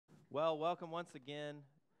Well, welcome once again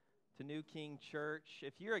to New King Church.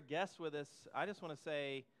 If you're a guest with us, I just want to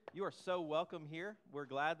say you are so welcome here. We're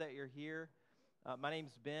glad that you're here. My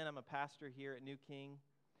name's Ben. I'm a pastor here at New King.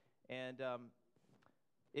 And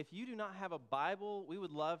if you do not have a Bible, we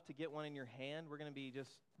would love to get one in your hand. We're going to be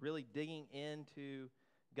just really digging into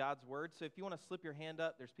God's Word. So if you want to slip your hand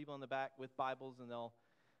up, there's people in the back with Bibles, and they'll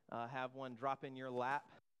have one drop in your lap.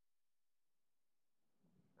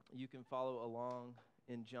 You can follow along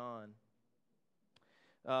in John.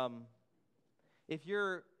 If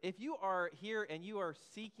you are here and you are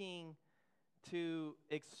seeking to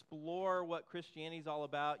explore what Christianity is all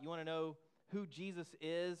about, you want to know who Jesus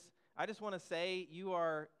is, I just want to say you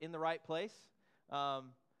are in the right place.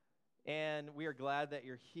 And we are glad that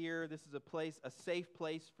you're here. This is a safe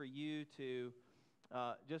place for you to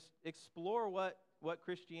just explore what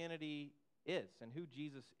Christianity is and who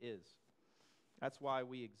Jesus is. That's why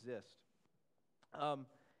we exist.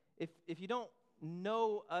 If you don't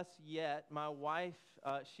know us yet, my wife,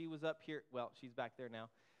 she was up here, well, she's back there now,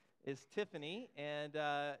 is Tiffany, and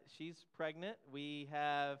she's pregnant. We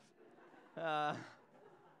have,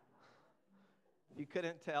 you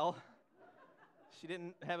couldn't tell, she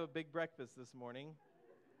didn't have a big breakfast this morning.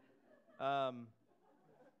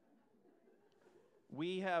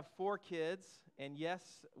 We have 4 kids, and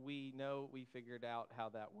yes, we know we figured out how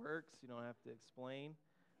that works. You don't have to explain.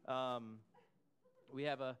 We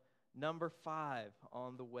have a number 5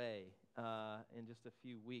 on the way in just a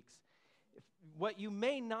few weeks. What you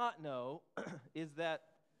may not know is that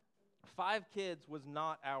 5 kids was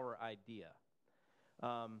not our idea.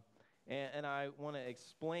 And I want to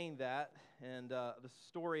explain that and the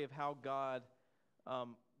story of how God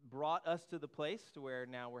brought us to the place to where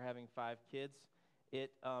now we're having 5 kids.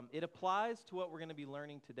 It applies to what we're going to be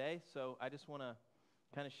learning today, so I just want to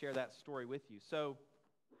kind of share that story with you. So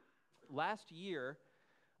last year,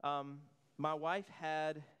 my wife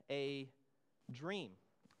had a dream,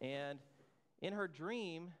 and in her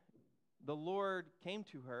dream, the Lord came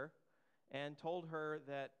to her and told her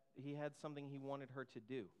that he had something he wanted her to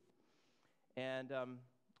do. And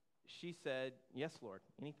she said, "Yes, Lord,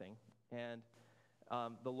 anything." And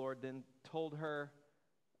the Lord then told her,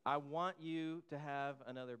 "I want you to have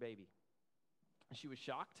another baby." She was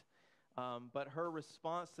shocked, but her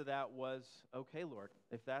response to that was, "Okay, Lord,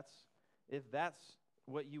 if that's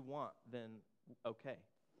what you want, then okay."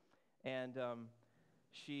 And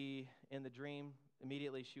she, in the dream,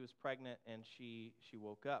 immediately she was pregnant, and she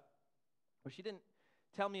woke up. Well, she didn't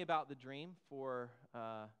tell me about the dream for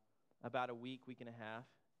about a week and a half.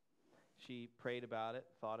 She prayed about it,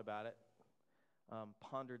 thought about it,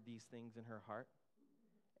 pondered these things in her heart.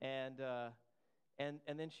 And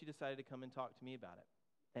then she decided to come and talk to me about it.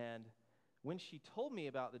 And when she told me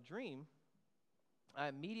about the dream, I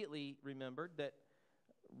immediately remembered that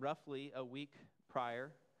roughly a week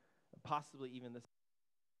prior, possibly even this,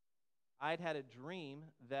 I'd had a dream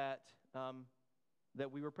that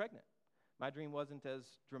we were pregnant. My dream wasn't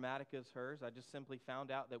as dramatic as hers. I just simply found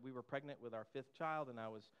out that we were pregnant with our 5th child, and I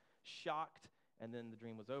was shocked, and then the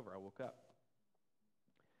dream was over. I woke up.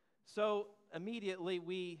 So immediately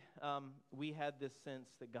we had this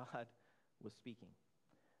sense that God was speaking.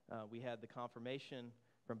 We had the confirmation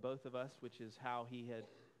from both of us, which is how he had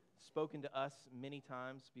spoken to us many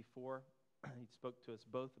times before. He spoke to us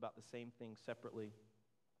both about the same thing separately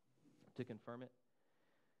to confirm it.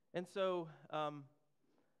 And so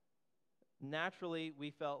naturally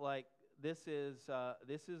we felt like this is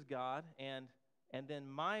God, and then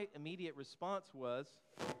my immediate response was,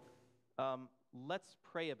 let's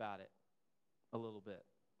pray about it a little bit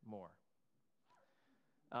more.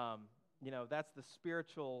 That's the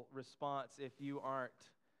spiritual response if you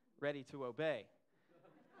aren't ready to obey.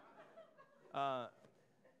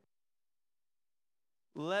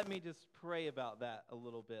 Let me just pray about that a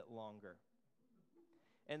little bit longer.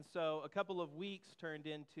 And so a couple of weeks turned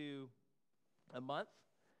into a month,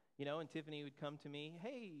 and Tiffany would come to me,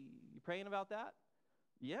 "Hey, you praying about that?"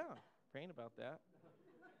 "Yeah, praying about that."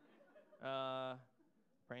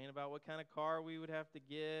 Praying about what kind of car we would have to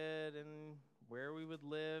get and where we would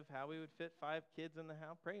live, how we would fit 5 kids in the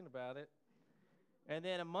house, praying about it. And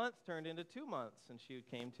then a month turned into 2 months, and she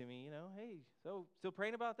came to me, "Hey, so still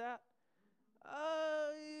praying about that?"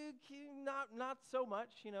 Not so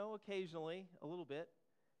much, occasionally, a little bit.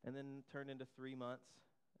 And then turned into 3 months,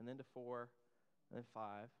 and then to 4, and then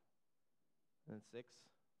 5, and then 6,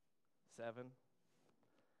 7,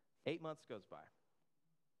 8 months goes by.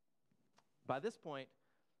 By this point,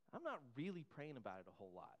 I'm not really praying about it a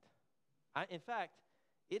whole lot. In fact,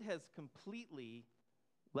 it has completely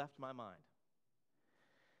left my mind.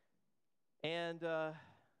 And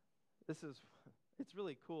it's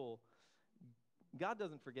really cool. God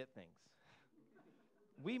doesn't forget things.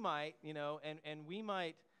 We might, and we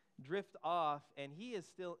might drift off, and he is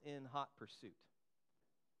still in hot pursuit.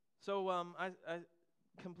 So I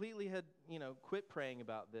completely had, quit praying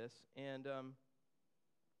about this, and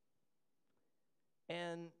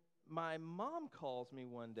my mom calls me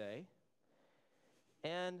one day,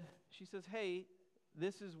 and she says, "Hey,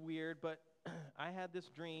 this is weird, but I had this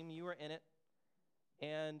dream. You were in it,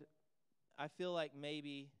 and I feel like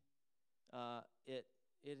maybe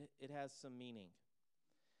it has some meaning."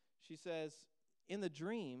 She says, "In the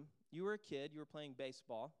dream, you were a kid. You were playing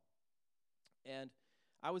baseball, and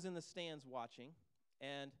I was in the stands watching,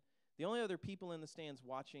 and the only other people in the stands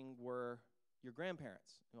watching were your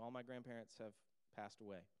grandparents. All my grandparents have passed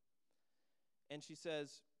away." And she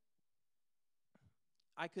says,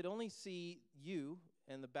 "I could only see you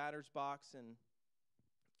in the batter's box, and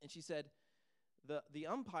she said the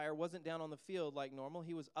umpire wasn't down on the field like normal.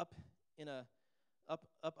 He was up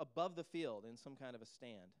up above the field in some kind of a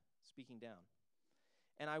stand, speaking down.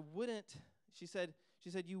 And I wouldn't," she said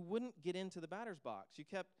you wouldn't get into the batter's box. You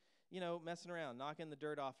kept, messing around, knocking the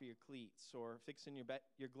dirt off of your cleats or fixing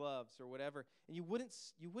your gloves or whatever, and you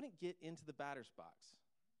wouldn't get into the batter's box.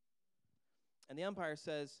 And the umpire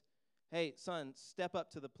says, "Hey, son, step up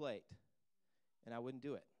to the plate." And I wouldn't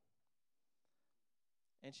do it.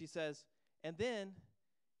 And she says, and then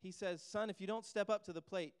he says, "Son, if you don't step up to the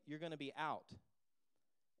plate, you're going to be out."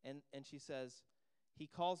 And she says, he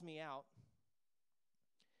calls me out,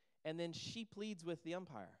 and then she pleads with the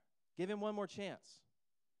umpire, "Give him one more chance."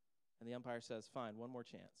 And the umpire says, "Fine, one more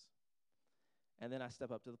chance." And then I step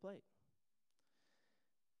up to the plate.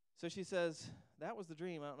 So she says, "That was the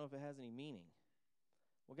dream. I don't know if it has any meaning."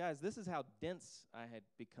 Well, guys, this is how dense I had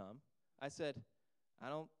become. I said, I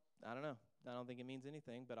don't know. I don't think it means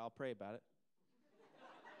anything, but I'll pray about it.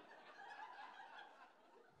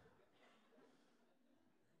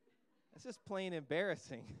 It's just plain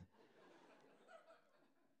embarrassing.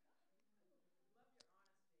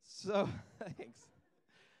 So, thanks.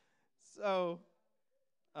 So,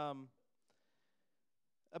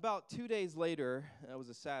 about 2 days later, it was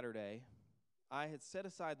a Saturday, I had set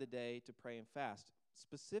aside the day to pray and fast,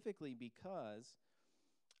 specifically because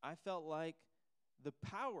I felt like the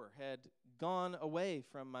power had gone away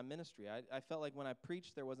from my ministry. I felt like when I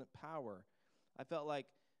preached, there wasn't power. I felt like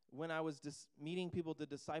when I was meeting people to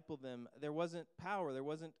disciple them, there wasn't power, there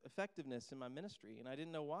wasn't effectiveness in my ministry, and I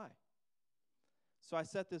didn't know why. So I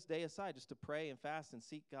set this day aside just to pray and fast and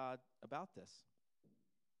seek God about this.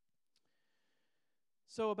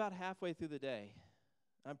 So about halfway through the day,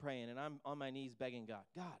 I'm praying, and I'm on my knees begging God,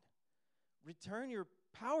 "God, return your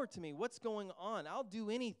power to me. What's going on? I'll do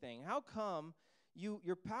anything. How come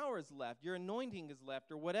your power is left, your anointing is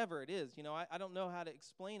left, or whatever it is? I don't know how to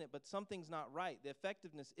explain it, but something's not right. The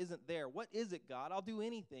effectiveness isn't there. What is it, God? I'll do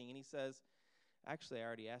anything." And he says, "Actually, I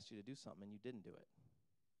already asked you to do something, and you didn't do it."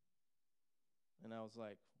 And I was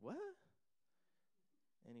like, "What?"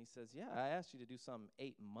 And he says, "Yeah, I asked you to do something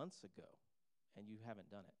 8 months ago, and you haven't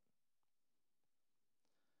done it."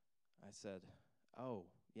 I said, "Oh,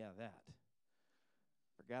 yeah, that.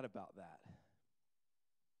 Forgot about that."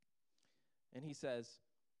 And he says,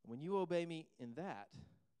 "When you obey me in that,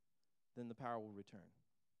 then the power will return."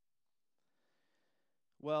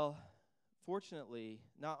 Well, fortunately,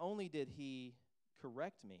 not only did he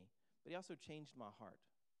correct me, but he also changed my heart.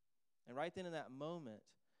 And right then in that moment,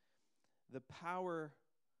 the power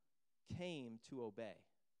came to obey.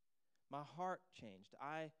 My heart changed.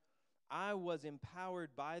 I was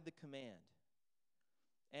empowered by the command.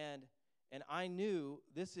 And I knew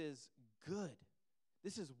this is good.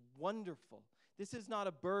 This is wonderful. This is not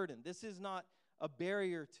a burden. This is not a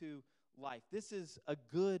barrier to life. This is a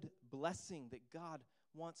good blessing that God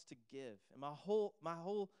wants to give. And my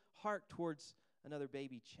whole heart towards another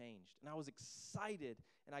baby changed. And I was excited.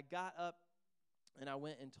 And I got up and I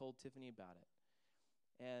went and told Tiffany about it.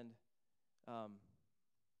 And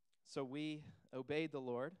so we obeyed the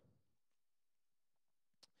Lord.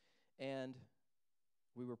 And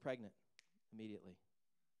we were pregnant immediately.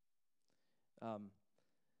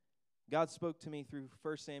 God spoke to me through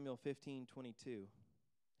 1 Samuel 15:22.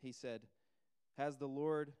 He said, "Has the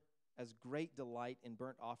Lord as great delight in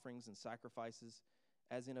burnt offerings and sacrifices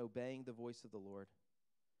as in obeying the voice of the Lord?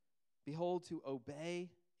 Behold, to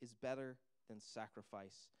obey is better than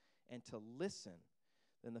sacrifice, and to listen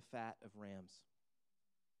than the fat of rams."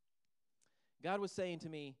 God was saying to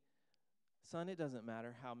me, "Son, it doesn't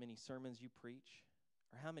matter how many sermons you preach,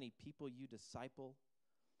 or how many people you disciple,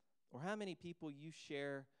 or how many people you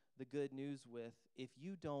share the good news with if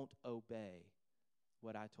you don't obey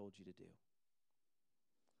what I told you to do."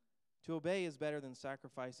 To obey is better than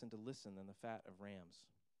sacrifice, and to listen than the fat of rams.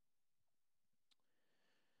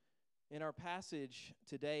 In our passage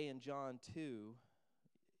today in John 2,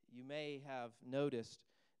 you may have noticed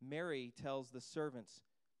Mary tells the servants,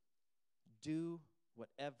 do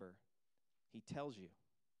whatever he tells you.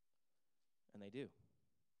 And they do.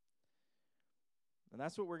 And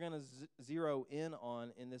that's what we're going to zero in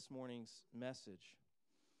on in this morning's message.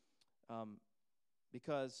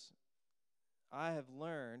 Because I have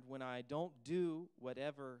learned when I don't do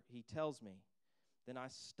whatever he tells me, then I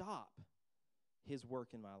stop his work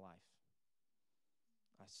in my life.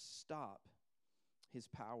 I stop his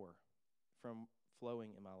power from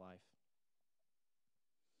flowing in my life.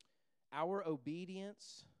 Our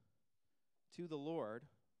obedience to the Lord,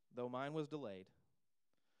 though mine was delayed,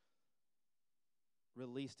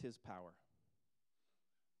 released his power.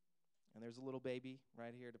 And there's a little baby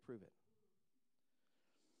right here to prove it.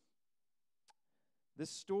 This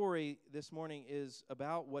story this morning is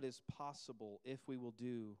about what is possible if we will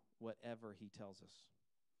do whatever he tells us.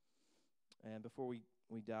 And before we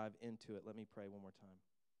dive into it, let me pray one more time.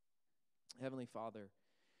 Heavenly Father,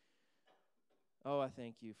 I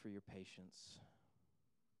thank you for your patience.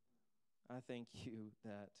 I thank you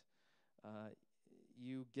that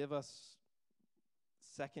you give us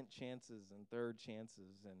second chances and third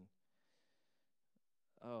chances. And,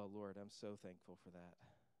 oh, Lord, I'm so thankful for that.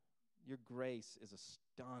 Your grace is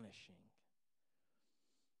astonishing.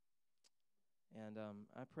 And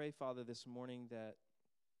I pray, Father, this morning that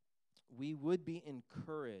we would be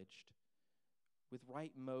encouraged with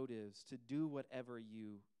right motives to do whatever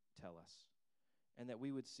you tell us, and that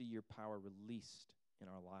we would see your power released in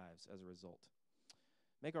our lives as a result.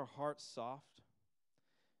 Make our hearts soft.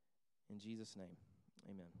 In Jesus' name,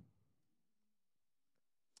 amen.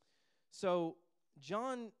 So,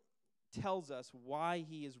 John tells us why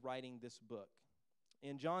he is writing this book.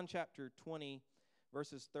 In John chapter 20,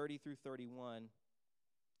 verses 30 through 31,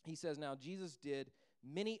 he says, "Now Jesus did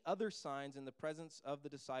many other signs in the presence of the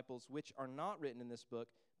disciples, which are not written in this book,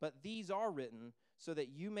 but these are written so that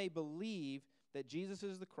you may believe that Jesus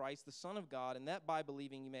is the Christ, the Son of God, and that by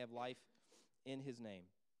believing you may have life in his name."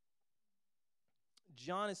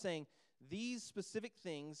 John is saying, these specific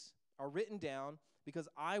things are written down because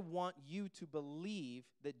I want you to believe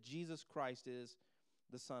that Jesus Christ is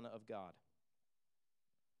the Son of God.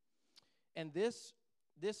 And this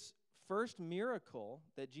first miracle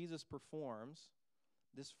that Jesus performs,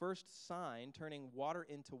 this first sign, turning water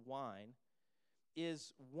into wine,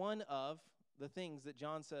 is one of the things that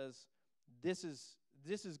John says, this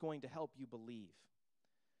is going to help you believe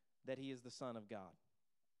that he is the Son of God.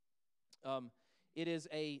 It is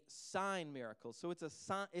a sign miracle. So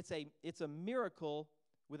it's a miracle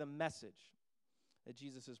with a message that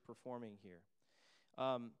Jesus is performing here.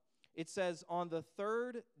 It says, on the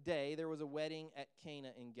third day, there was a wedding at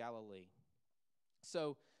Cana in Galilee.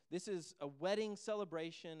 So this is a wedding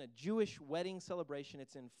celebration, a Jewish wedding celebration.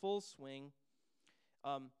 It's in full swing.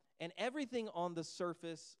 And everything on the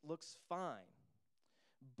surface looks fine.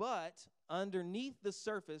 But underneath the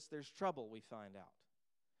surface, there's trouble, we find out.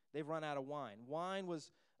 They've run out of wine. Wine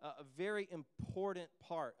was a very important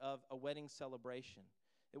part of a wedding celebration.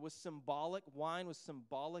 It was symbolic. Wine was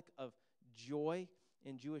symbolic of joy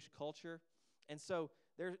in Jewish culture. And so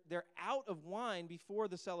they're out of wine before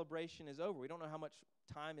the celebration is over. We don't know how much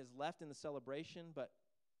time is left in the celebration, but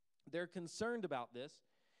they're concerned about this.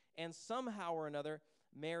 And somehow or another,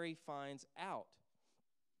 Mary finds out.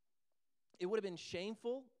 It would have been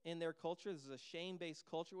shameful in their culture. This is a shame-based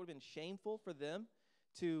culture. It would have been shameful for them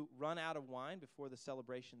to run out of wine before the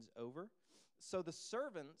celebration's over. So the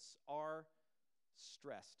servants are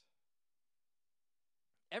stressed.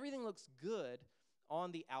 Everything looks good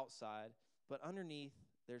on the outside, but underneath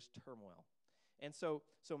there's turmoil. And so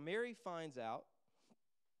Mary finds out,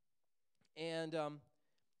 and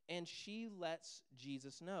she lets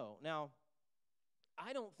Jesus know. Now,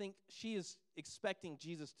 I don't think she is expecting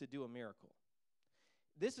Jesus to do a miracle.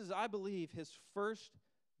 This is, I believe, his first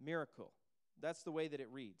miracle. That's the way that it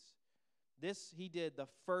reads. He did the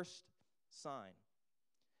first sign.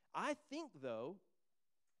 I think, though,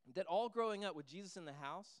 that all growing up with Jesus in the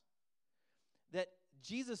house, that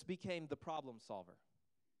Jesus became the problem solver.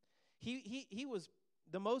 He was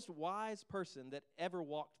the most wise person that ever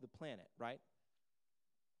walked the planet, right?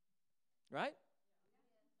 Right?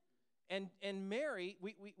 And Mary,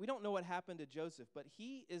 we don't know what happened to Joseph, but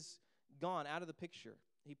he is gone out of the picture.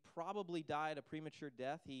 He probably died a premature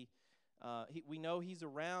death. We know he's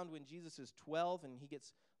around when Jesus is 12 and he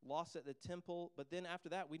gets lost at the temple, but then after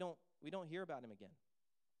that we don't hear about him again.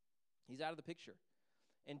 He's out of the picture.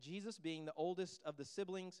 And Jesus, being the oldest of the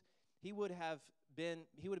siblings, he would have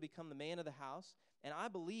become the man of the house. And I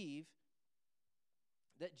believe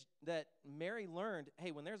that Mary learned,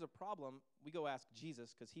 hey, when there's a problem, we go ask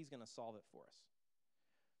Jesus because he's going to solve it for us.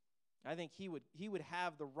 I think he would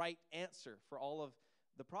have the right answer for all of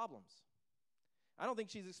the problems. I don't think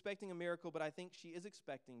she's expecting a miracle, but I think she is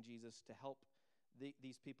expecting Jesus to help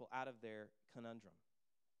these people out of their conundrum.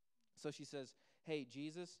 So she says, hey,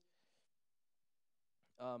 Jesus,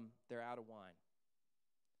 they're out of wine.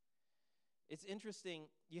 It's interesting.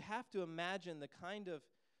 You have to imagine the kind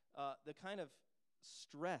of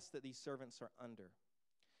stress that these servants are under.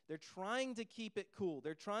 They're trying to keep it cool.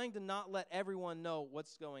 They're trying to not let everyone know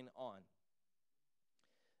what's going on.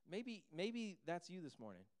 Maybe that's you this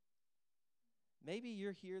morning. Maybe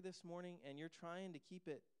you're here this morning and you're trying to keep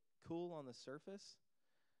it cool on the surface,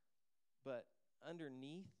 but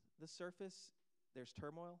underneath the surface, there's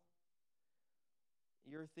turmoil.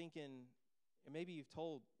 You're thinking, maybe you've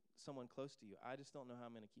told someone close to you, I just don't know how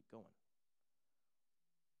I'm going to keep going.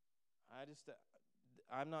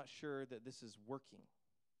 I'm not sure that this is working.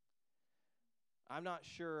 I'm not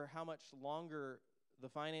sure how much longer the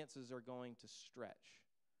finances are going to stretch.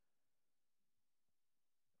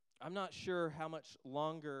 I'm not sure how much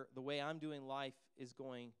longer the way I'm doing life is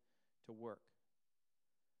going to work.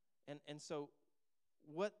 And so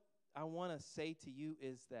what I want to say to you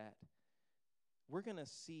is that we're going to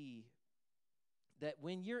see that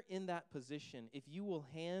when you're in that position, if you will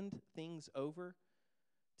hand things over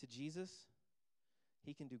to Jesus,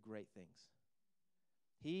 he can do great things.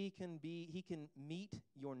 He can meet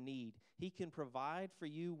your need. He can provide for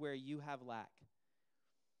you where you have lack.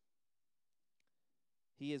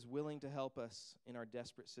 He is willing to help us in our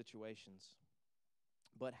desperate situations.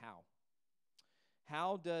 But how?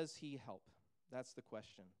 How does he help? That's the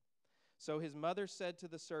question. So his mother said to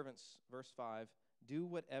the servants, verse 5, do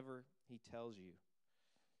whatever he tells you.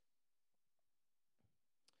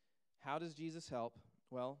 How does Jesus help?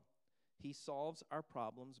 Well, he solves our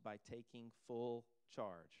problems by taking full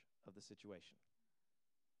charge of the situation.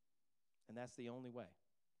 And that's the only way.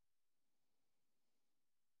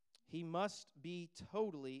 He must be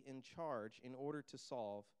totally in charge in order to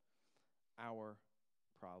solve our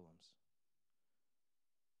problems.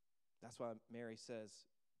 That's why Mary says,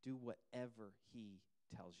 do whatever he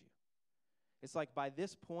tells you. It's like by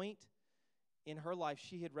this point in her life,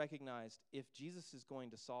 she had recognized if Jesus is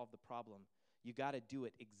going to solve the problem, you got to do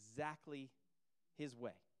it exactly his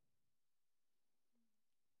way.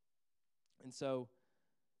 And so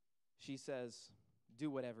she says, do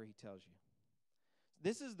whatever he tells you.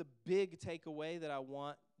 This is the big takeaway that I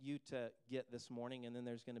want you to get this morning, and then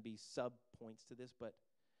there's going to be sub-points to this, but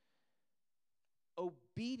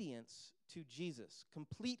obedience to Jesus,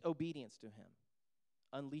 complete obedience to him,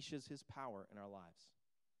 unleashes his power in our lives.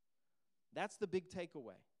 That's the big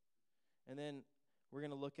takeaway. And then we're going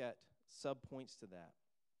to look at sub-points to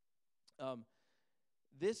that.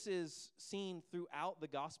 This is seen throughout the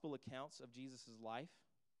gospel accounts of Jesus' life.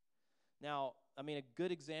 Now, a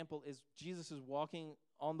good example is Jesus is walking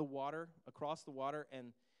on the water, across the water,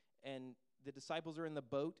 and the disciples are in the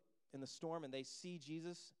boat in the storm, and they see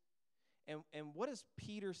Jesus. And what does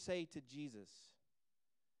Peter say to Jesus?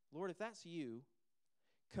 Lord, if that's you,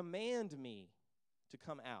 command me to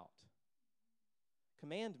come out.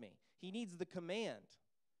 Command me. He needs the command.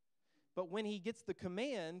 But when he gets the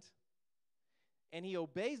command and he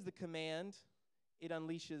obeys the command, it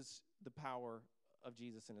unleashes the power of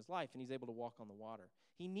Jesus in his life, and he's able to walk on the water.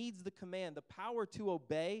 He needs the command. The power to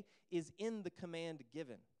obey is in the command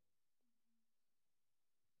given.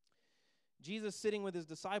 Jesus sitting with his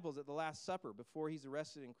disciples at the Last Supper before he's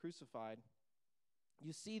arrested and crucified,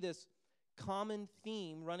 you see this common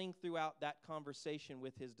theme running throughout that conversation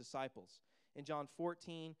with his disciples. In John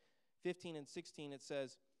 14, 15, and 16, it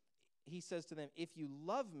says, he says to them, if you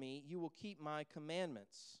love me, you will keep my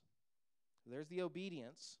commandments. There's the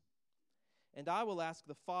obedience. And I will ask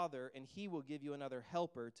the Father, and he will give you another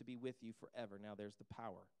helper to be with you forever. Now there's the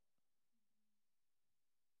power.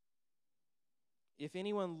 If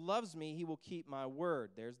anyone loves me, he will keep my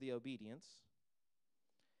word. There's the obedience.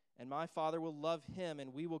 And my Father will love him,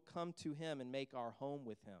 and we will come to him and make our home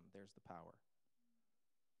with him. There's the power.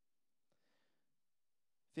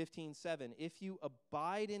 15:7, if you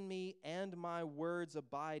abide in me and my words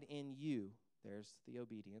abide in you, there's the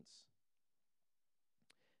obedience.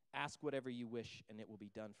 Ask whatever you wish, and it will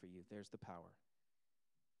be done for you. There's the power.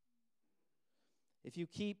 If you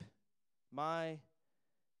keep my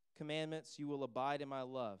commandments, you will abide in my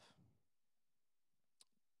love.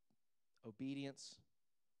 Obedience,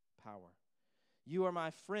 power. You are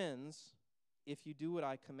my friends if you do what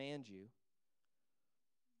I command you.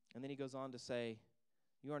 And then he goes on to say,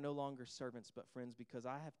 You are no longer servants, but friends, because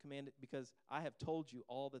I have told you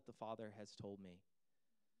all that the Father has told me.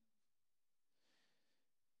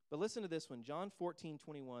 But listen to this one. John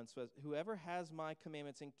 14:21 says, whoever has my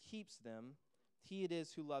commandments and keeps them, he it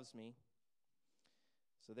is who loves me.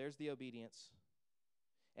 So there's the obedience.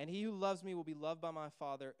 And he who loves me will be loved by my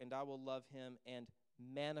Father, and I will love him and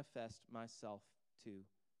manifest myself to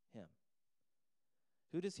him.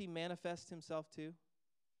 Who does he manifest himself to?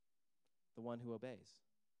 The one who obeys.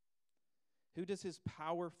 Who does his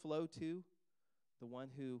power flow to? The one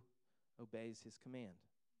who obeys his command.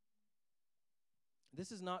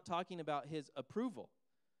 This is not talking about his approval,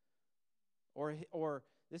 or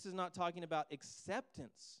this is not talking about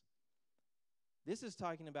acceptance. This is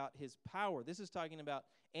talking about his power. This is talking about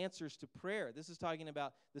answers to prayer. This is talking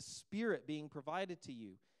about the Spirit being provided to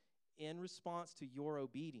you in response to your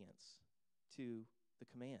obedience to the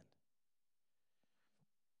command.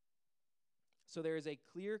 So there is a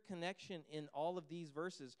clear connection in all of these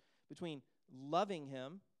verses between loving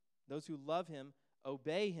him, those who love him,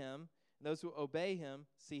 obey him, and those who obey him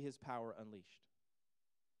see his power unleashed.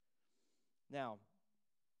 Now,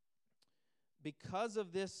 because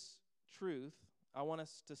of this truth, I want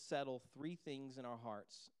us to settle 3 things in our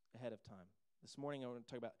hearts ahead of time. This morning I want to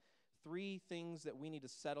talk about 3 things that we need to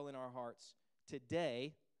settle in our hearts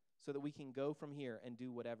today so that we can go from here and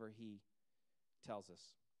do whatever he tells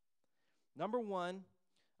us. Number 1,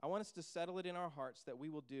 I want us to settle it in our hearts that we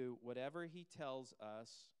will do whatever he tells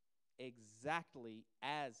us exactly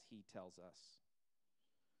as he tells us.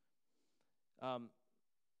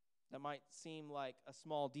 That might seem like a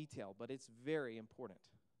small detail, but it's very important.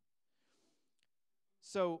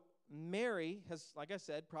 So Mary has, like I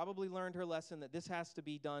said, probably learned her lesson that this has to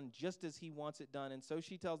be done just as he wants it done, and so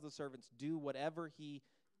she tells the servants, do whatever he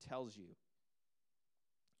tells you.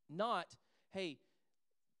 Not, hey,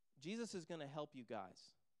 Jesus is going to help you guys.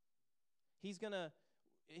 He's going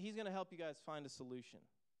to help you guys find a solution.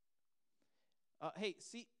 Hey,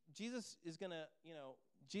 see, Jesus is going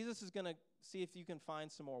to see if you can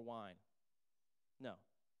find some more wine. No.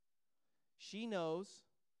 She knows,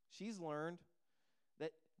 she's learned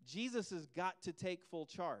that Jesus has got to take full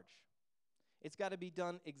charge. It's got to be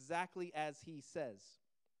done exactly as he says.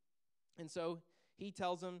 And so he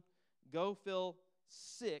tells them, go fill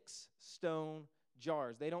 6 stone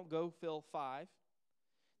jars. They don't go fill 5.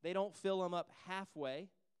 They don't fill them up halfway.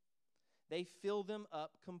 They fill them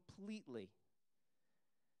up completely.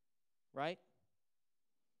 Right?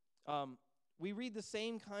 We read the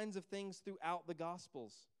same kinds of things throughout the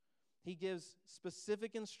Gospels. He gives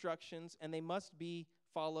specific instructions, and they must be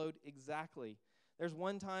followed exactly. There's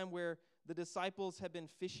one time where the disciples have been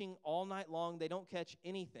fishing all night long. They don't catch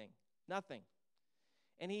anything, nothing.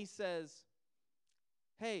 And he says,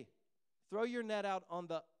 hey, throw your net out on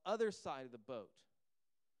the other side of the boat.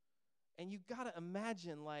 And you got to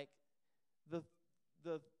imagine, like,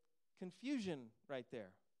 the confusion right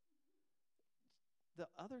there. The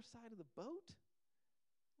other side of the boat?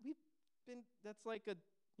 That's like a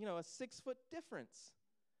 6-foot difference.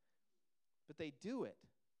 But they do it.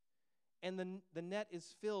 And the net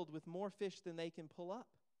is filled with more fish than they can pull up.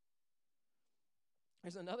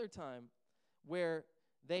 There's another time where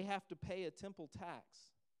they have to pay a temple tax.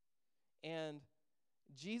 And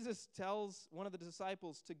Jesus tells one of the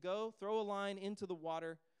disciples to go throw a line into the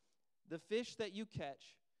water. The fish that you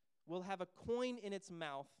catch will have a coin in its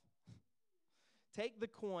mouth. Take the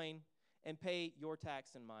coin and pay your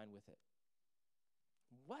tax and mine with it.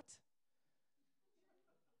 What?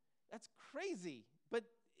 That's crazy. But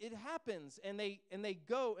it happens, and they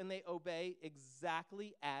go and they obey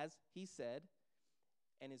exactly as he said,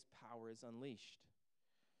 and his power is unleashed.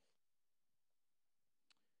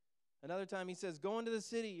 Another time he says, go into the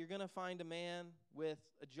city, you're going to find a man with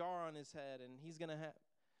a jar on his head, and he's going to have...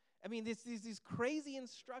 these crazy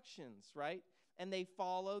instructions, right? And they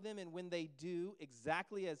follow them, and when they do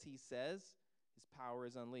exactly as he says, his power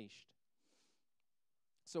is unleashed.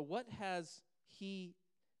 So what has he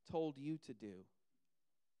told you to do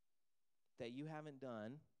that you haven't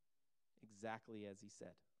done exactly as he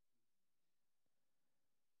said?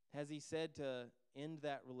 Has he said to end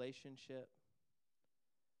that relationship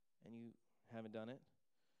and you haven't done it?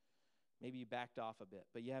 Maybe you backed off a bit,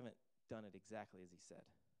 but you haven't done it exactly as he said.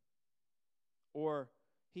 Or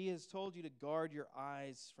he has told you to guard your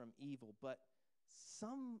eyes from evil, but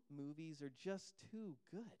some movies are just too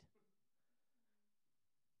good.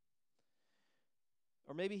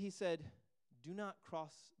 Or maybe he said, do not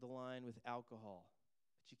cross the line with alcohol,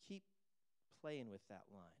 but you keep playing with that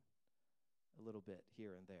line a little bit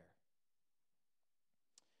here and there.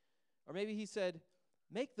 Or maybe he said,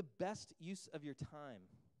 make the best use of your time.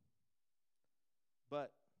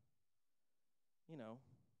 But, you're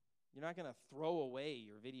not going to throw away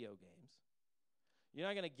your video games. You're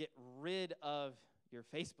not going to get rid of your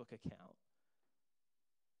Facebook account.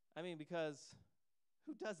 I mean, because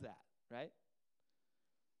who does that, right?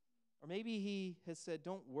 Or maybe he has said,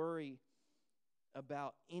 don't worry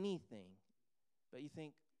about anything. But you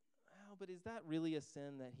think, oh, but is that really a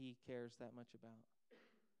sin that he cares that much about?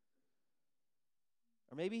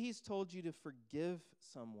 Or maybe he's told you to forgive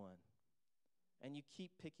someone, and you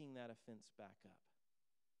keep picking that offense back up.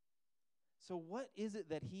 So what is it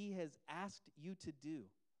that he has asked you to do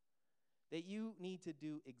that you need to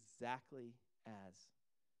do exactly as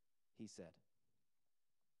he said?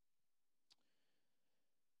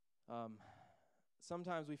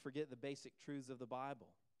 Sometimes we forget the basic truths of the Bible.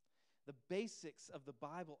 The basics of the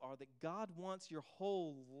Bible are that God wants your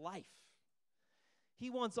whole life. He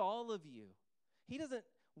wants all of you. He doesn't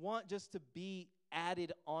want just to be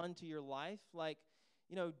added onto your life. Like,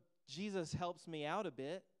 Jesus helps me out a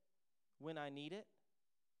bit when I need it.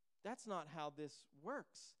 That's not how this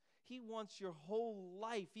works. He wants your whole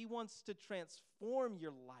life. He wants to transform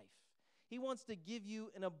your life. He wants to give you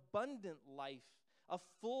an abundant life, a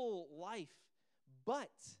full life.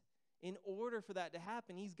 But in order for that to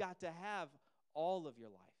happen, he's got to have all of your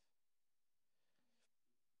life.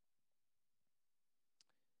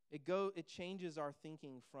 It changes our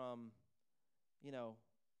thinking from,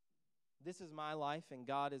 this is my life and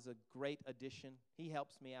God is a great addition. He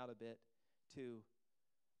helps me out a bit, to,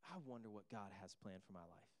 I wonder what God has planned for my life.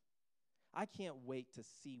 I can't wait to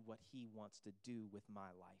see what he wants to do with my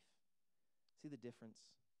life. See the difference?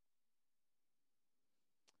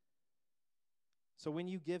 So when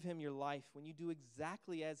you give him your life, when you do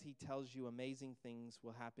exactly as he tells you, amazing things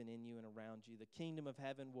will happen in you and around you. The kingdom of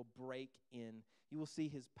heaven will break in. You will see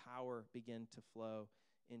his power begin to flow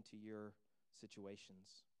into your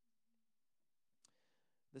situations.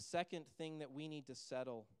 The second thing that we need to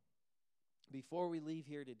settle before we leave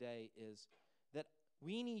here today is that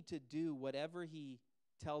we need to do whatever he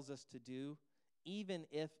tells us to do, even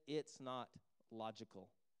if it's not logical.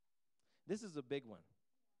 This is a big one.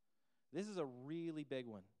 This is a really big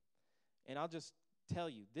one. And I'll just tell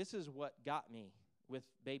you, this is what got me with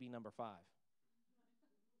baby number 5.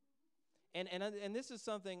 And this is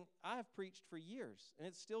something I've preached for years, and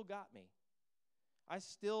it still got me. I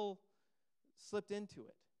still slipped into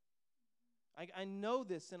it. I know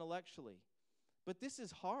this intellectually, but this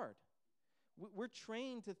is hard. We're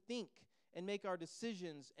trained to think and make our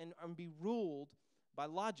decisions and be ruled by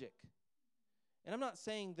logic. And I'm not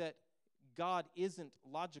saying that God isn't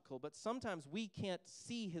logical, but sometimes we can't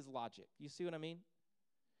see his logic. You see what I mean?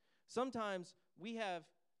 Sometimes we have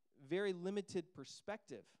very limited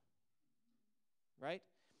perspective, right?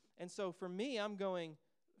 And so for me, I'm going,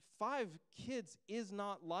 5 kids is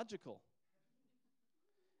not logical.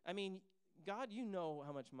 I mean, God, you know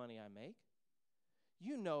how much money I make.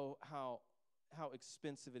 You know how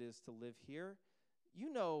expensive it is to live here.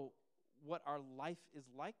 You know what our life is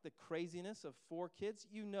like, the craziness of 4 kids.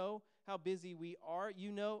 You know how busy we are.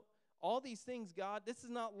 You know all these things, God. This is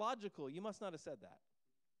not logical. You must not have said that.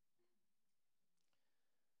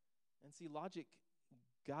 And see, logic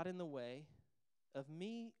got in the way of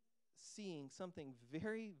me seeing something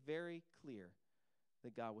very, very clear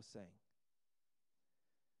that God was saying.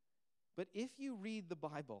 But if you read the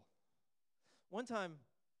Bible, one time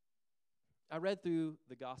I read through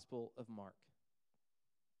the Gospel of Mark.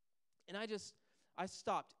 And I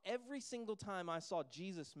stopped every single time I saw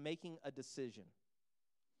Jesus making a decision.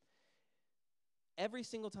 Every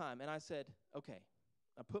single time. And I said, okay,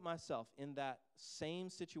 I put myself in that same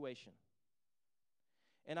situation.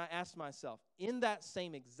 And I asked myself, in that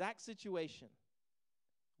same exact situation,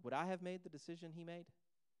 would I have made the decision he made?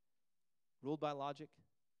 Ruled by logic?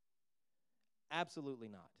 Absolutely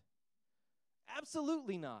not.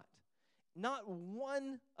 Absolutely not. Not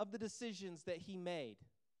one of the decisions that he made,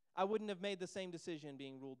 I wouldn't have made the same decision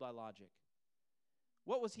being ruled by logic.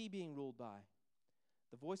 What was he being ruled by?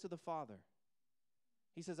 The voice of the Father.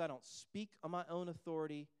 He says, I don't speak on my own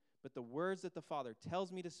authority, but the words that the Father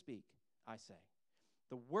tells me to speak, I say.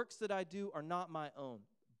 The works that I do are not my own,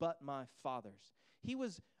 but my Father's. He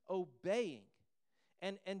was obeying.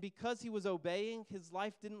 And because he was obeying, his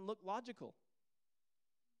life didn't look logical.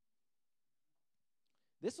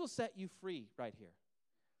 This will set you free right here.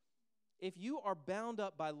 If you are bound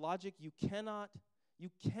up by logic, you cannot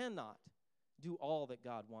do all that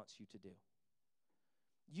God wants you to do.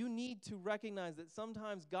 You need to recognize that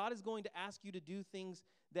sometimes God is going to ask you to do things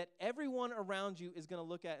that everyone around you is going to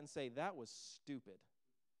look at and say, that was stupid.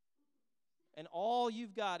 And all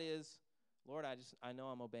you've got is, Lord, I know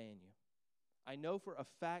I'm obeying you. I know for a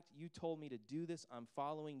fact you told me to do this. I'm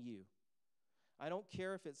following you. I don't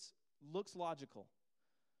care if it looks logical.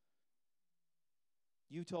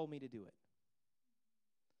 You told me to do it.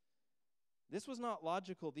 This was not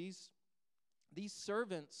logical. These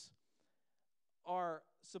servants are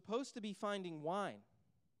supposed to be finding wine.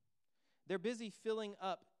 They're busy filling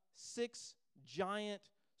up 6 giant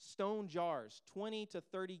stone jars, 20 to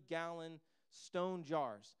 30-gallon stone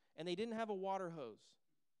jars, and they didn't have a water hose.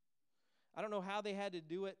 I don't know how they had to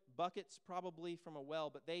do it, buckets probably from a well,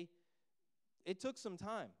 but it took some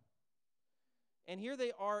time. And here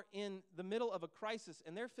they are in the middle of a crisis,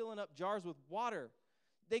 and they're filling up jars with water.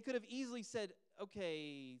 They could have easily said,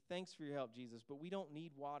 okay, thanks for your help, Jesus, but we don't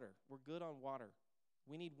need water. We're good on water.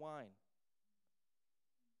 We need wine.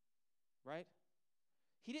 Right?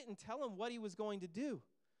 He didn't tell them what he was going to do.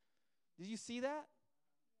 Did you see that?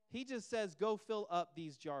 He just says, go fill up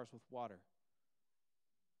these jars with water.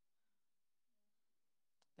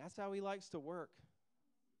 That's how he likes to work.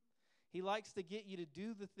 He likes to get you to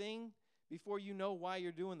do the thing before you know why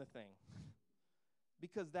you're doing the thing.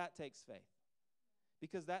 Because that takes faith.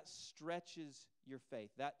 Because that stretches your faith.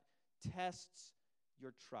 That tests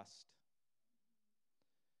your trust.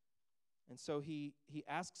 And so he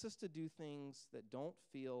asks us to do things that don't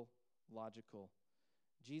feel logical.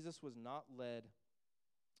 Jesus was not led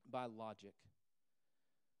by logic.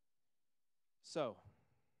 So,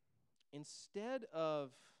 instead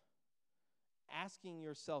of asking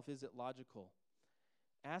yourself, is it logical?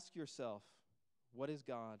 Ask yourself, what is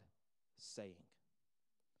God saying?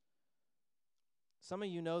 Some of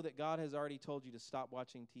you know that God has already told you to stop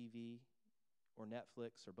watching TV or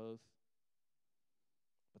Netflix or both,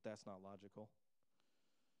 but that's not logical.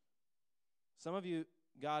 Some of you,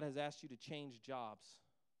 God has asked you to change jobs,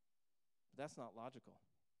 but that's not logical.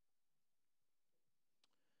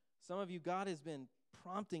 Some of you, God has been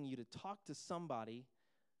prompting you to talk to somebody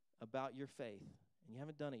about your faith, and you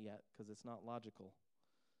haven't done it yet because it's not logical.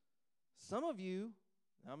 Some of you,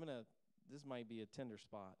 this might be a tender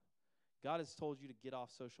spot. God has told you to get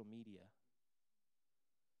off social media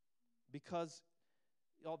because,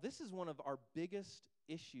 y'all, this is one of our biggest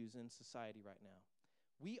issues in society right now.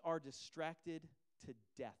 We are distracted to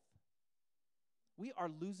death. We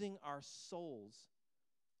are losing our souls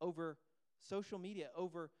over social media,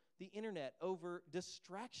 over the internet, over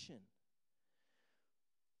distraction.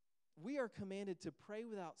 We are commanded to pray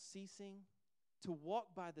without ceasing, to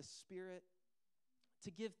walk by the Spirit,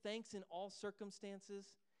 to give thanks in all circumstances.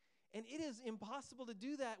 And it is impossible to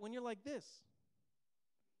do that when you're like this.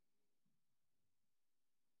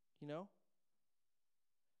 You know?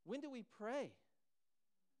 When do we pray?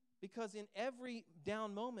 Because in every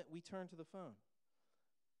down moment, we turn to the phone.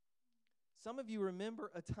 Some of you remember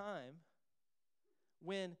a time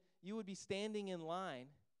when you would be standing in line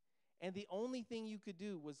and the only thing you could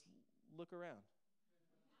do was look around.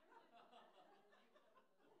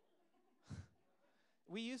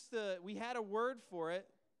 We had a word for it.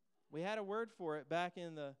 We had a word for it back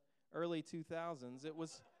in the early 2000s. It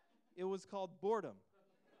was called boredom.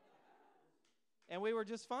 And we were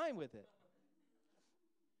just fine with it.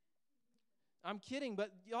 I'm kidding,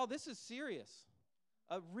 but y'all, this is serious.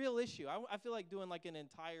 A real issue. I feel like doing like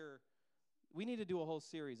we need to do a whole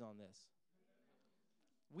series on this.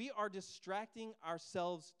 We are distracting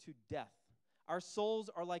ourselves to death. Our souls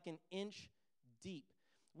are like an inch deep.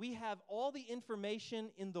 We have all the information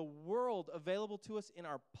in the world available to us in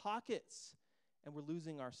our pockets, and we're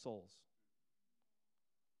losing our souls.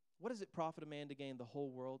 What does it profit a man to gain the whole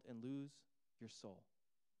world and lose your soul?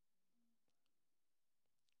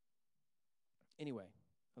 Anyway,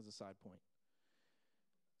 that was a side point.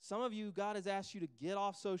 Some of you, God has asked you to get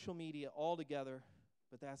off social media altogether,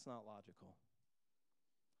 but that's not logical.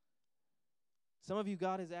 Some of you,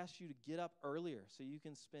 God has asked you to get up earlier so you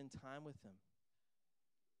can spend time with Him.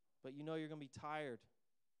 But you know you're going to be tired,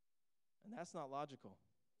 and that's not logical.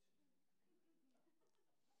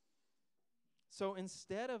 So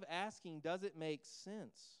instead of asking, does it make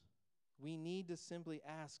sense, we need to simply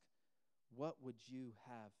ask, what would you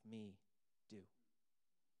have me do?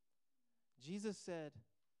 Jesus said,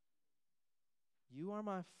 you are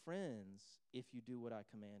my friends if you do what I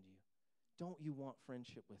command you. Don't you want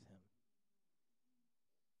friendship with Him?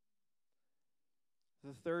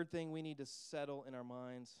 The third thing we need to settle in our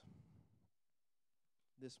minds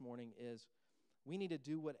this morning is we need to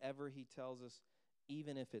do whatever He tells us,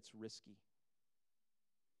 even if it's risky.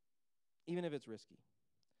 Even if it's risky.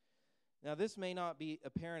 Now, this may not be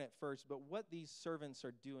apparent at first, but what these servants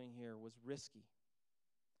are doing here was risky.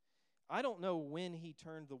 I don't know when He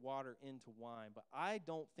turned the water into wine, but I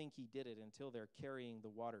don't think He did it until they're carrying the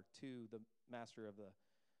water to the master of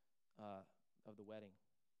of the wedding.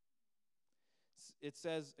 It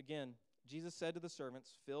says, again, Jesus said to the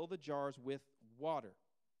servants, "Fill the jars with water."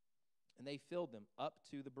 And they filled them up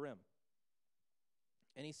to the brim.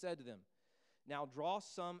 And he said to them, "Now draw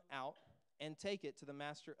some out and take it to the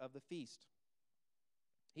master of the feast."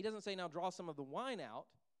 He doesn't say, "Now draw some of the wine out."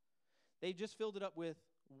 They just filled it up with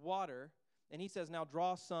water. And he says, "Now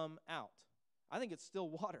draw some out." I think it's still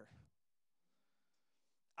water.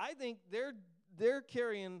 I think they're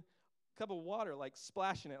carrying a cup of water, like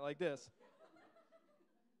splashing it like this,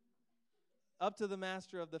 up to the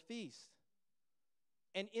master of the feast.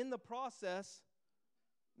 And in the process,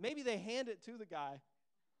 maybe they hand it to the guy.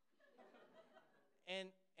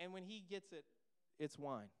 And when he gets it, it's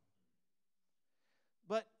wine.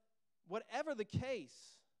 But whatever the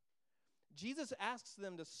case, Jesus asks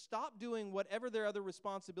them to stop doing whatever their other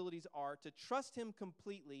responsibilities are, to trust him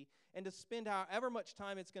completely, and to spend however much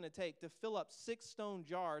time it's going to take to fill up 6 stone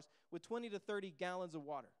jars with 20 to 30 gallons of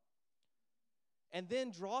water. And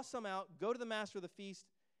then draw some out, go to the master of the feast,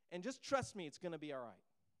 and just trust me, it's going to be all right.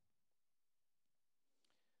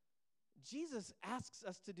 Jesus asks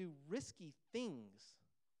us to do risky things.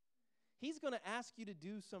 He's going to ask you to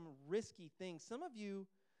do some risky things. Some of you,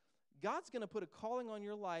 God's going to put a calling on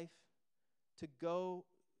your life to go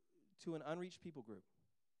to an unreached people group.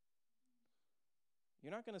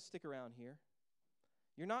 You're not going to stick around here.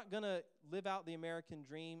 You're not going to live out the American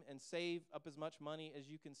dream and save up as much money as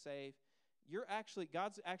you can save.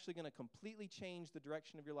 God's actually going to completely change the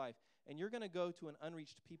direction of your life, and you're going to go to an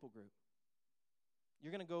unreached people group.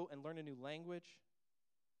 You're going to go and learn a new language.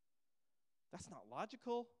 That's not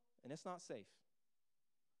logical, and it's not safe.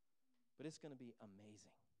 But it's going to be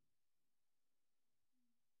amazing.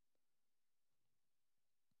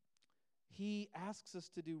 He asks us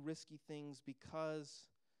to do risky things because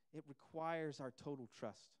it requires our total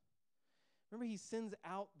trust. Remember, he sends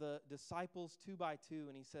out the disciples 2 by 2,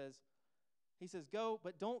 and he says, "Go,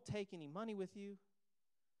 but don't take any money with you.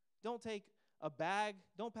 Don't take a bag.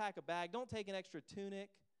 Don't pack a bag. Don't take an extra tunic.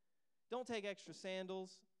 Don't take extra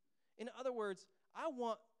sandals." In other words, I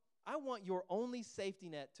want your only safety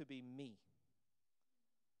net to be me.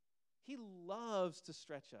 He loves to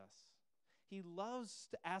stretch us. He loves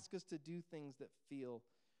to ask us to do things that feel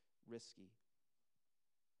risky.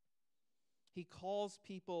 He calls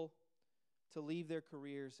people to leave their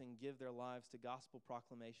careers and give their lives to gospel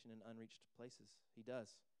proclamation in unreached places. He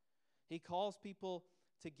does. He calls people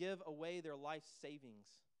to give away their life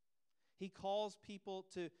savings. He calls people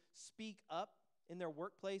to speak up in their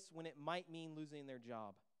workplace when it might mean losing their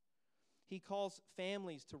job. He calls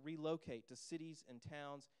families to relocate to cities and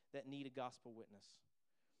towns that need a gospel witness.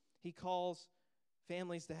 He calls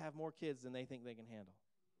families to have more kids than they think they can handle.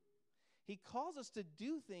 He calls us to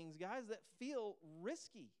do things, guys, that feel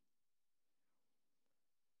risky.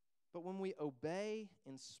 But when we obey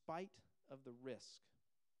in spite of the risk,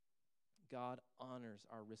 God honors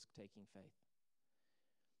our risk-taking faith.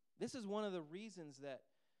 This is one of the reasons that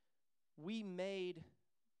we made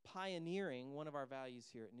pioneering one of our values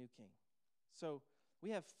here at New King. So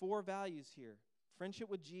we have 4 values here: friendship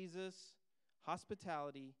with Jesus,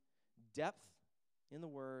 hospitality, depth in the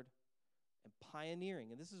Word, and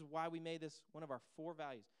pioneering. And this is why we made this one of our 4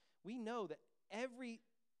 values. We know that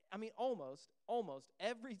almost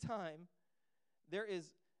every time there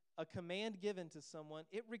is a command given to someone,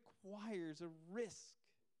 it requires a risk.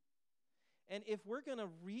 And if we're going to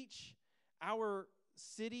reach our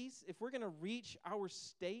cities, if we're going to reach our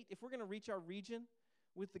state, if we're going to reach our region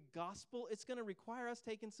with the gospel, it's going to require us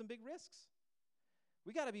taking some big risks.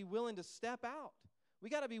 We got to be willing to step out. We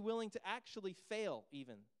got to be willing to actually fail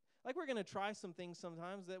even. Like, we're going to try some things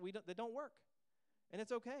sometimes that don't work. And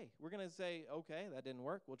it's okay. We're going to say, okay, that didn't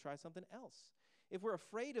work. We'll try something else. If we're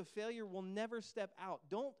afraid of failure, we'll never step out.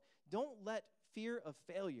 Don't let fear of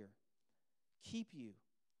failure keep you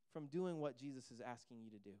from doing what Jesus is asking you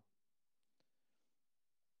to do.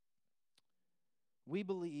 We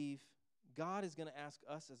believe God is going to ask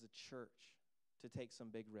us as a church to take some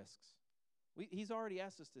big risks. He's already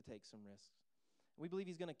asked us to take some risks. We believe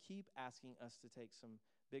he's going to keep asking us to take some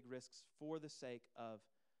big risks for the sake of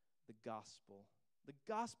the gospel. The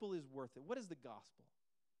gospel is worth it. What is the gospel?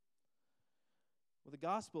 Well, the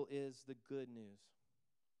gospel is the good news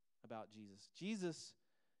about Jesus. Jesus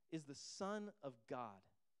is the Son of God.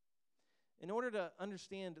 In order to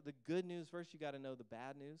understand the good news, first you got to know the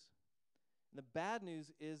bad news. And the bad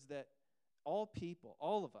news is that all people,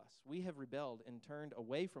 all of us, we have rebelled and turned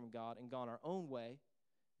away from God and gone our own way,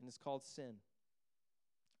 and it's called sin.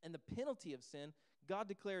 And the penalty of sin, God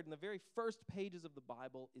declared in the very first pages of the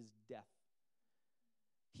Bible, is death.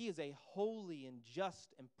 He is a holy and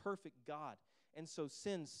just and perfect God, And so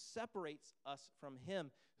sin separates us from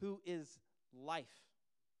him who is life.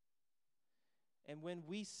 And when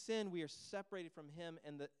we sin, we are separated from him,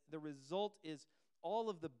 and the result is all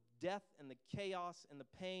of the death and the chaos and the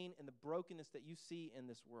pain and the brokenness that you see in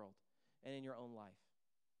this world and in your own life.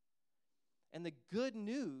 And the good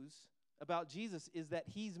news about Jesus is that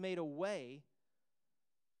he's made a way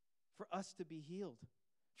for us to be healed,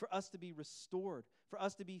 for us to be restored, for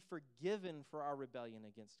us to be forgiven for our rebellion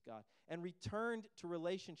against God, and returned to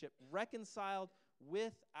relationship, reconciled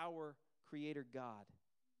with our Creator God.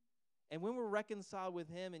 And when we're reconciled with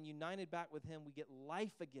him and united back with him, we get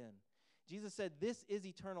life again. Jesus said, this is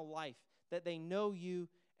eternal life, that they know you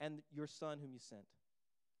and your Son whom you sent.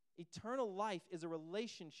 Eternal life is a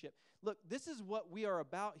relationship. Look, this is what we are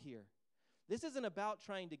about here. This isn't about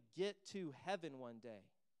trying to get to heaven one day.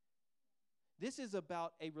 This is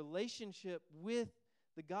about a relationship with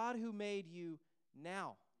the God who made you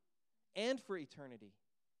now and for eternity.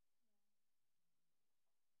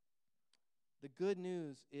 The good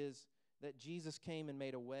news is that Jesus came and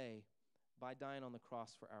made a way by dying on the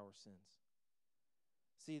cross for our sins.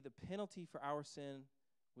 See, the penalty for our sin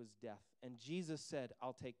was death. And Jesus said,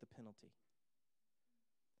 I'll take the penalty.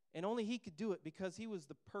 And only he could do it because he was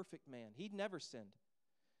the perfect man. He'd never sinned.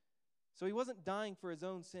 So he wasn't dying for his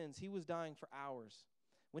own sins. He was dying for ours.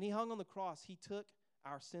 When he hung on the cross, he took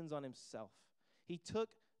our sins on himself. He took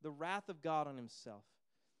the wrath of God on himself.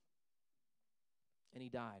 And he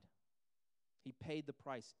died. He paid the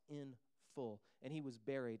price in full. And he was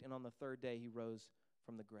buried. And on the third day, he rose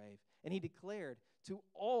from the grave. And he declared to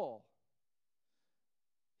all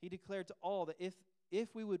that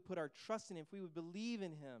if we would put our trust in him, if we would believe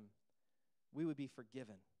in him, we would be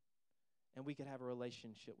forgiven. And we could have a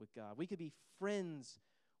relationship with God. We could be friends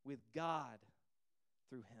with God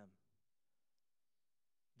through him.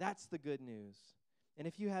 That's the good news. And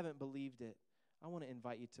if you haven't believed it, I want to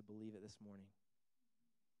invite you to believe it this morning.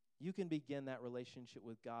 You can begin that relationship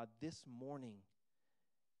with God this morning,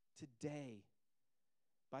 today,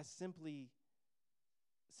 by simply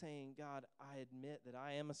saying, God, I admit that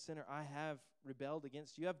I am a sinner. I have rebelled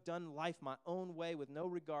against you. I've done life my own way with no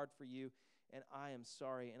regard for you, and I am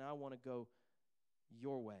sorry, and I want to go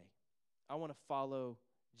your way. I want to follow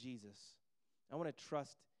Jesus. I want to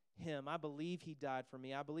trust him. I believe he died for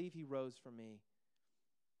me. I believe he rose for me.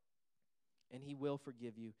 And he will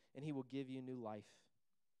forgive you, and he will give you new life.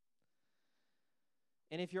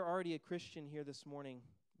 And if you're already a Christian here this morning,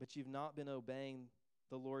 but you've not been obeying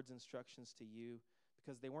the Lord's instructions to you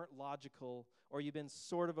because they weren't logical, or you've been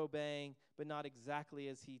sort of obeying, but not exactly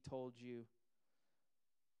as he told you,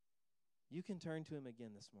 you can turn to him again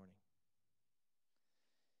this morning.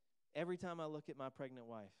 Every time I look at my pregnant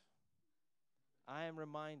wife, I am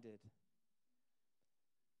reminded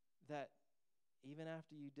that even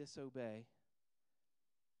after you disobey,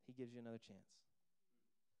 he gives you another chance.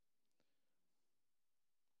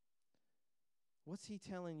 What's he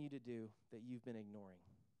telling you to do that you've been ignoring?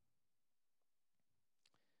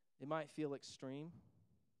 It might feel extreme.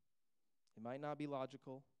 It might not be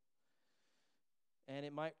logical. And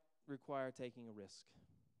it might require taking a risk.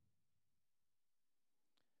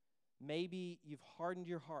 Maybe you've hardened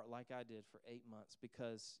your heart like I did for 8 months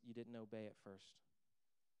because you didn't obey at first.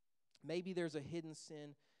 Maybe there's a hidden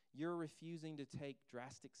sin you're refusing to take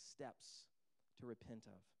drastic steps to repent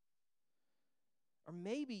of. Or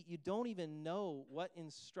maybe you don't even know what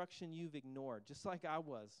instruction you've ignored, just like I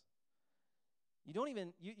was.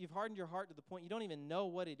 You've hardened your heart to the point you don't even know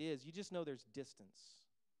what it is. You just know there's distance.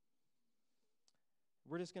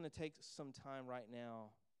 We're just going to take some time right now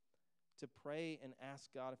to pray and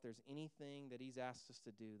ask God if there's anything that he's asked us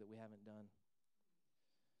to do that we haven't done.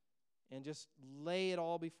 And just lay it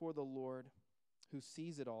all before the Lord who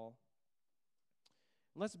sees it all.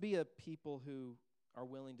 Let's be a people who are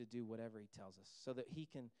willing to do whatever he tells us so that he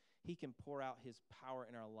can pour out his power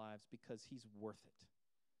in our lives because he's worth it.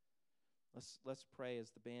 Let's pray as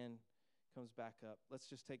the band comes back up. Let's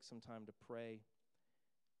just take some time to pray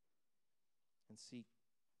and seek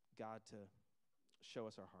God to show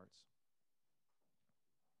us our hearts.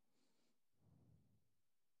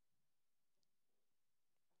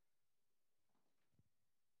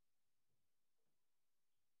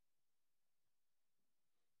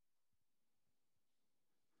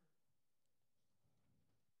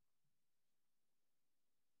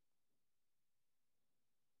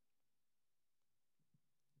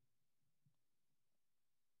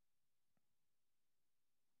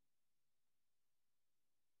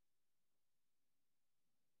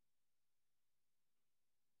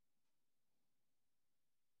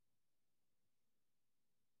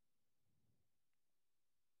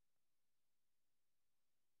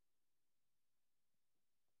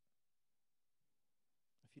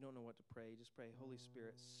 you don't know what to pray, just pray, Holy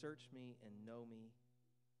Spirit, search me and know me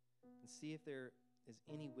and see if there is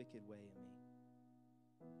any wicked way in me.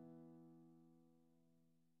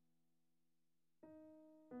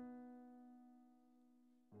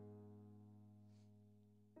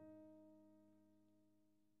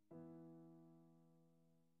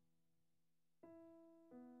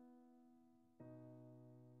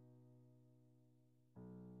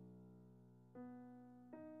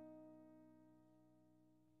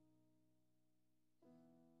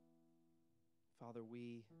 Father,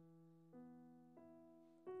 we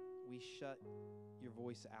shut your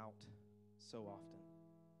voice out so often.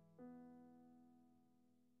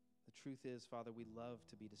 The truth is, Father, we love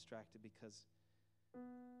to be distracted because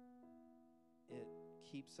it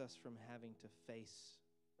keeps us from having to face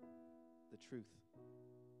the truth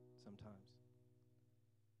sometimes.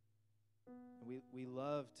 And we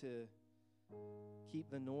love to keep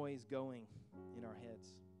the noise going in our heads.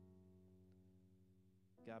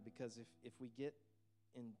 God, because if we get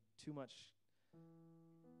in too much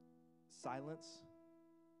silence,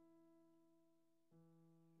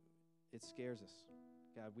 it scares us.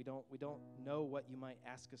 God, we don't know what you might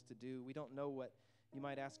ask us to do. We don't know what you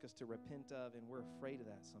might ask us to repent of, and we're afraid of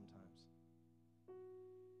that sometimes.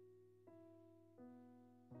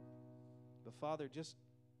 But Father, just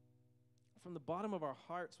from the bottom of our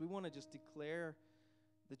hearts, we want to just declare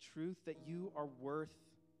the truth that you are worth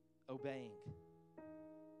obeying.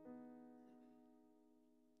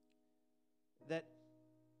 That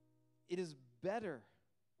it is better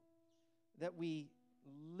that we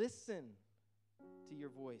listen to your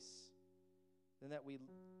voice than that we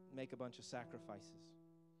make a bunch of sacrifices.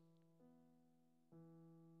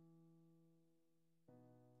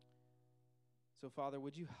 So, Father,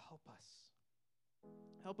 would you help us?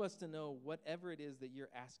 Help us to know whatever it is that you're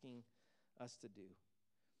asking us to do.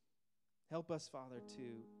 Help us, Father,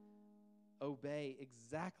 to obey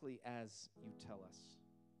exactly as you tell us,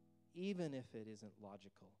 even if it isn't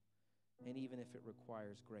logical, and even if it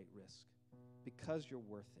requires great risk, because you're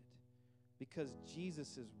worth it, because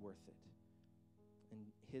Jesus is worth it. In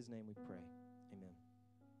his name we pray. Amen.